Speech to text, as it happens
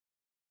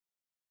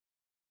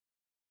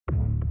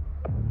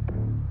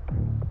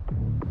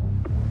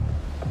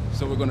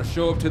So we're gonna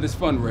show up to this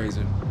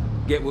fundraiser,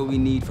 get what we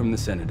need from the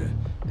senator,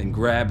 then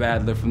grab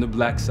Adler from the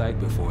black site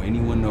before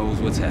anyone knows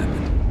what's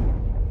happened.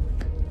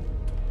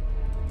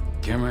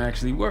 Camera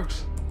actually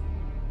works.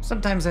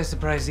 Sometimes I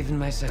surprise even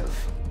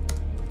myself.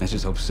 Let's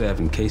just hope Sev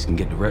and Case can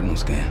get the retinal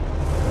scan.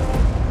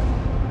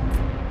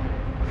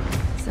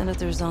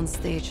 Senator's on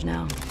stage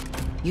now.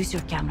 Use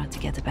your camera to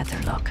get a better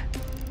look.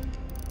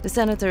 The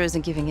senator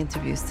isn't giving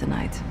interviews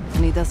tonight,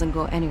 and he doesn't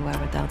go anywhere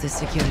without his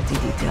security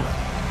detail.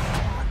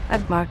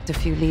 I've marked a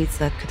few leads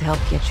that could help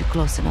get you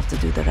close enough to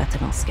do the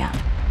retinal scan.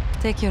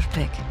 Take your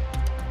pick.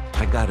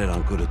 I got it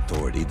on good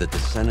authority that the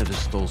senator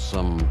stole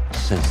some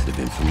sensitive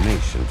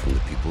information from the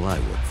people I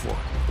work for.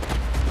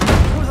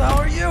 Who the hell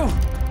are you?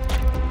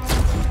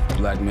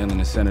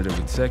 Blackmailing a senator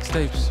with sex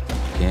tapes.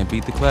 Can't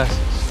beat the classics.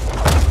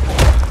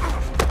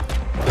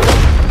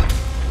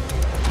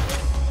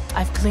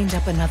 I've cleaned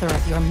up another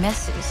of your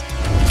messes.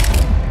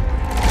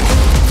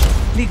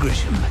 Lee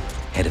Grisham,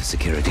 head of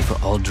security for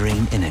All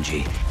Drain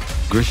Energy.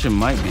 Grisham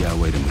might be our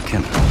way to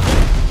McKenna.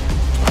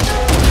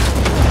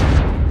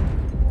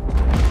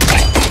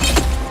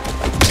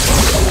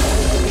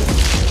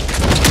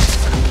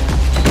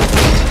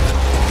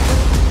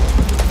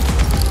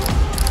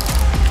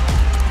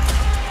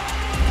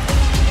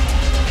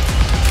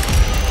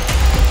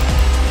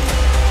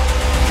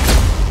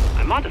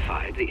 I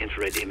modified the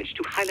infrared image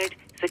to highlight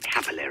the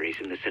capillaries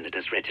in the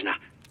senator's retina.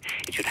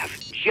 It should have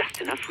just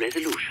enough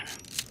resolution.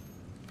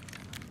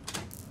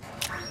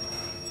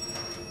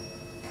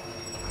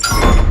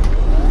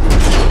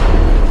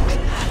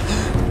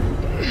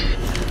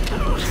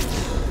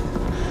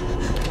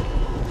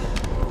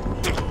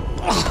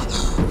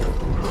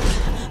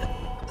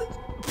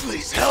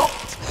 Please help!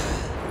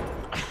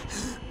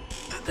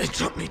 They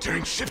jumped me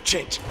during shift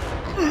change.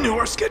 Knew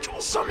our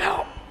schedule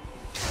somehow.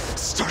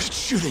 Started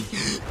shooting.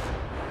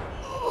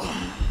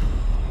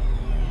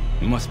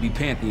 It must be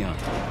Pantheon.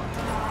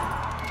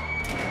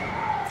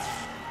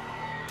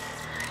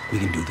 We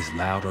can do this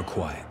loud or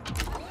quiet.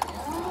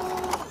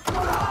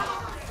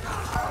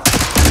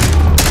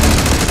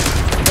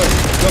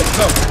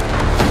 Go!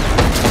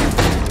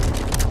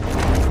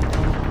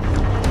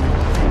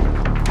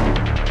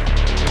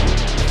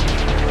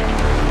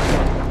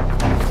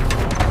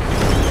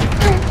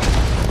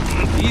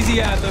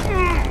 Easy, Adler.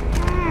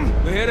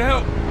 We're here to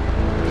help.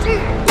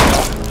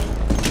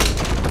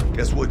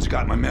 Guess Woods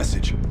got my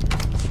message.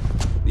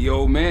 The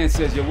old man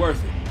says you're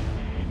worth it.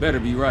 You better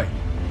be right.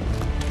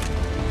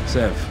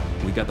 Sev,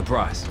 we got the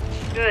prize.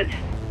 Good.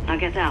 Now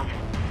get out.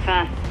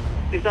 Fast.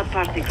 We've got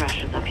party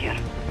crashers up here.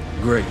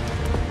 Great.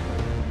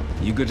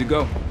 You good to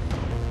go?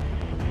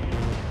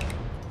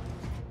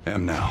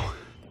 Am now.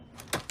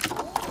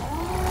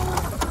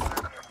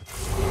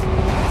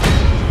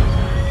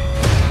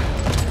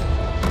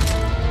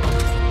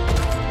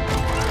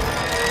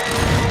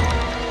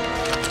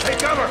 Take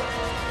cover!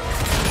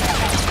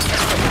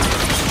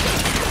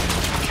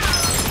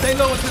 Stay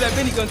low until that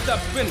minigun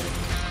stops spinning.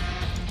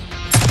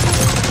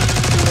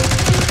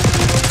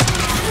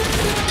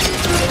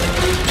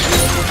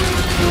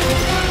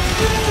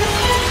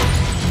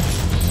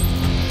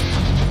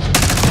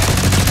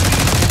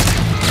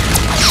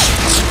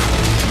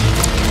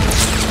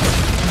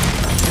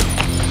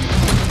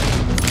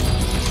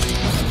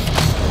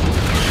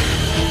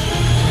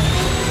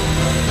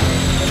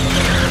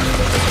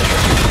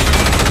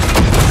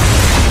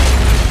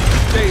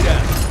 Stay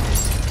down.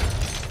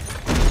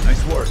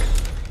 Nice work.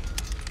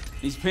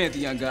 These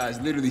Pantheon guys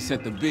literally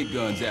sent the big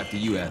guns after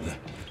you, Adler.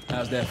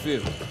 How's that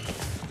feel?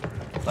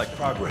 Like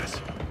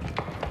progress.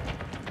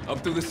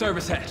 Up through the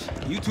service hatch.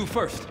 You two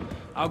first.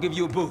 I'll give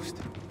you a boost.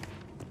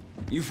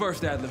 You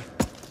first, Adler.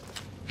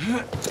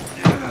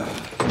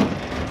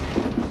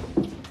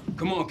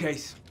 Come on,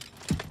 Case.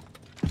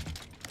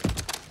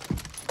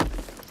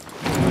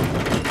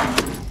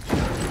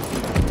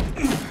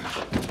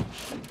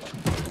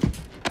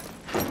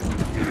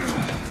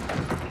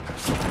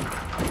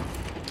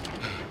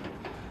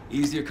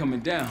 Easier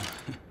coming down.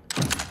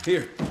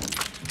 Here.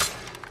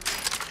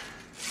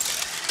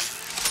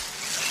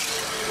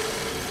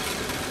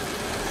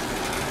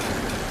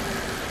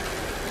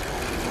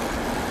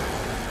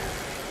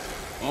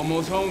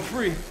 Almost home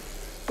free.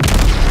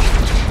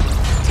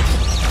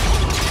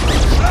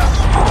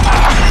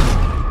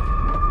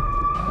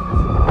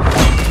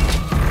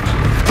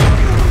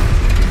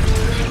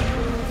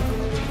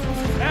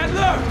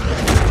 Adler!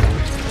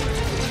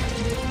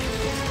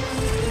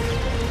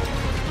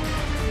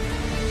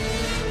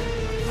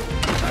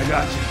 I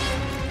got you.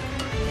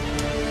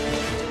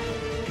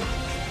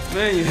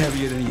 Man, you're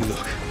heavier than you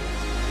look.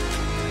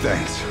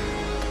 Thanks.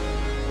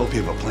 Hope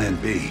you have a plan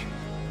B.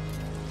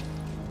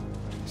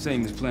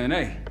 Same as plan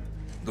A.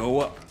 Go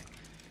up.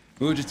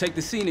 We'll just take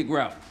the scenic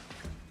route.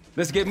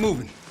 Let's get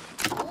moving.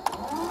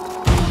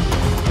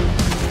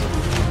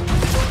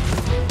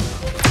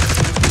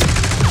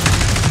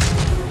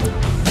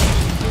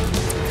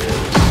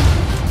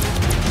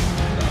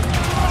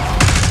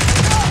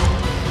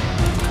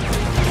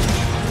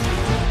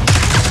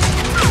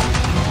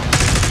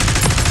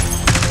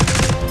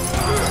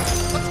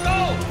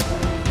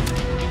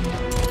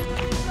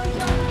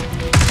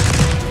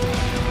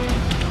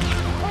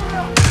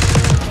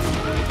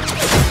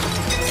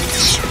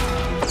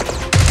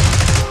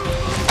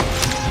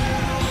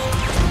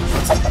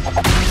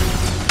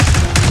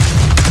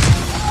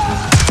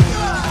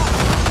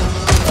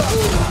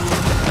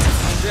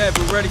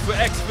 ready for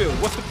exfil.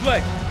 What's the play?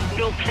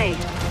 No play.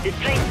 This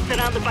place is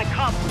surrounded by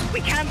cops.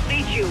 We can't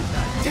reach you.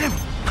 Damn.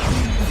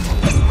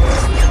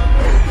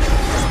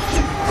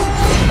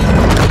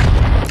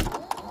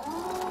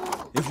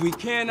 If we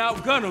can't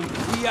outgun them,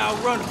 we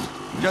outrun them.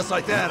 Just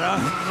like that,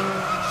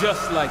 huh?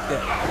 Just like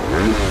that.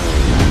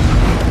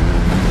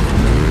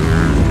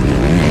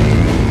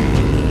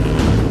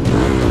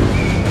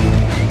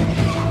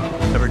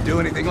 Ever do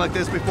anything like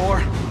this before?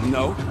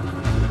 No,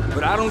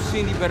 but I don't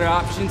see any better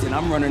options and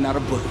I'm running out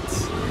of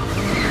bullets.